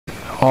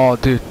Oh,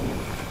 dude.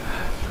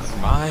 Never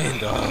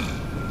mind,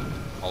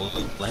 all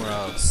the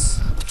gross.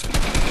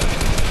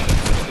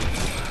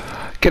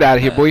 Get out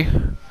of here, boy.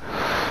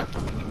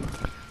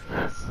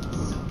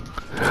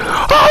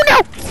 Oh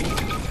no!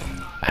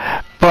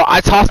 Bro,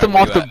 I tossed him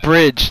off the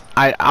bridge.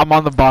 I'm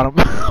on the bottom.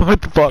 I'm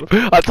at the bottom.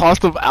 I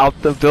tossed him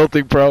out the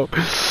building, bro.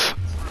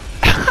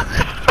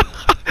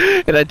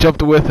 And I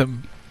jumped with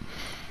him.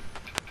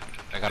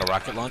 I got a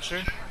rocket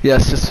launcher?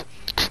 Yes,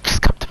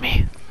 just come to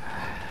me.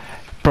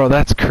 Bro,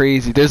 that's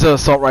crazy. There's an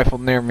assault rifle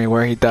near me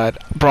where he died.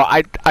 Bro,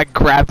 I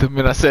grabbed him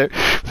and I said,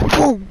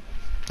 boom!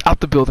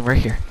 Out the building right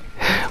here.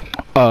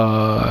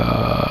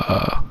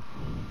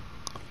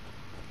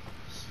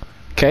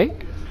 Okay.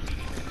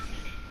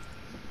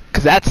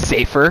 Cause that's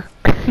safer.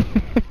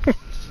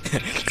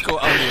 Go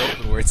out in the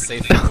open where it's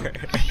safer.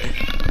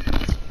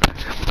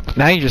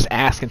 Now you're just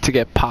asking to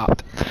get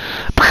popped.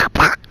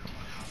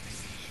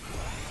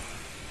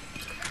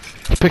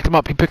 He picked him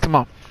up. He picked him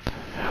up.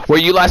 Where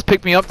you last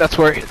picked me up, that's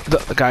where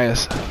the guy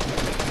is.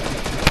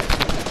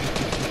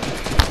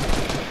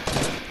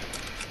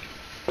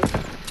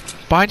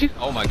 Behind you?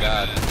 Oh my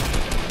god.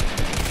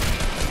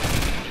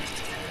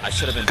 I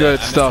should have been good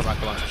dead. stuff. I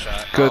missed the rocket launcher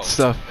shot. Good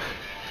stuff.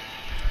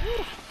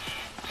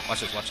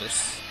 Watch this, watch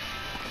this.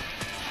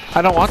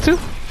 I don't want to.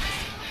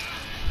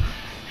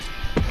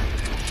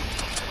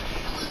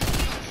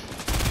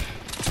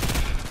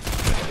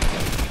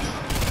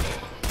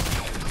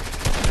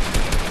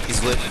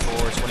 He's lit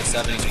for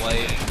 27, he's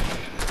white.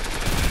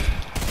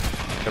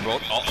 They're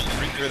both, all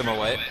three of them are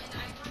white.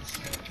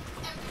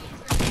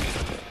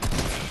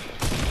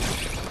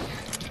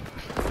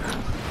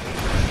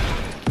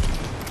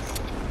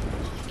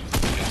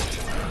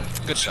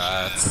 Good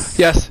shots.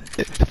 Yes,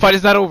 the fight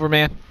is not over,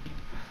 man.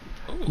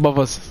 Ooh. Above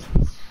us.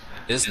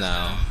 Is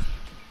now.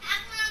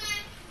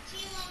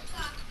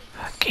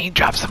 Can you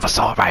drop some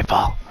assault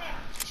rifle?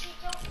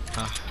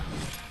 Huh.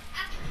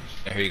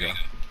 Yeah, here you go.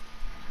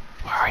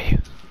 Where are you?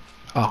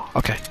 Oh,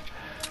 okay.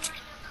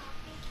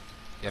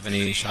 You have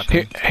any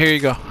shotgun? Here you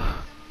go.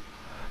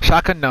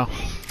 Shotgun, no.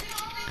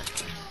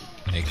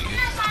 Thank you.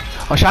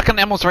 Oh, shotgun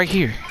ammo's right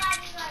here.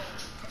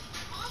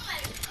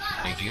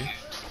 Thank you.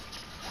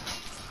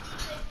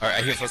 Alright,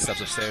 I hear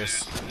footsteps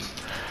upstairs.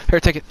 Here,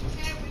 take it.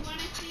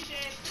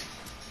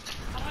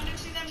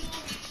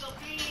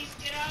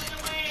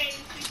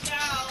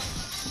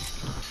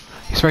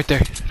 He's right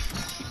there.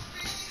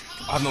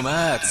 I have no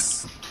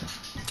mats.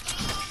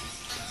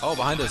 Oh,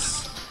 behind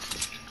us.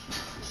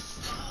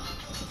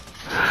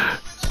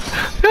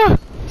 Yeah.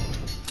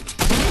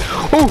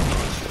 Ooh.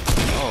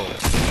 Oh,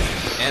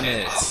 damn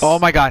it. Oh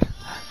my god.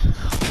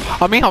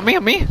 On me, on me,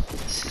 on me.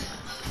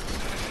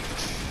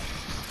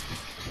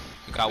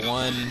 We got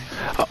one.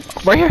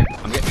 Right here.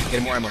 I'm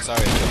getting more ammo,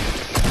 sorry.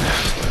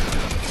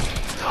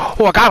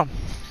 Oh, I got him.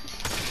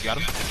 You got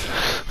him?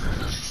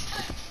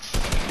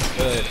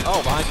 Good.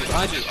 Oh, behind you,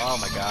 behind you. Oh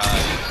my god.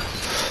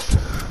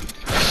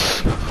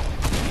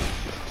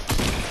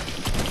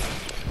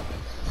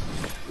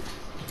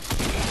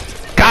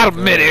 Got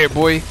him midair,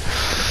 boy.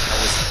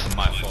 That was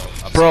my fault.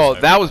 I'm Bro,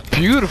 so that was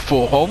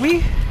beautiful,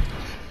 homie.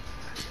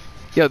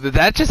 Yo, did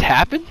that just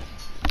happen?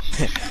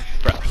 sorry.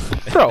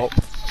 Bro.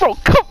 Bro,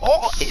 come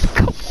on.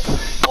 Come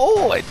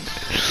on.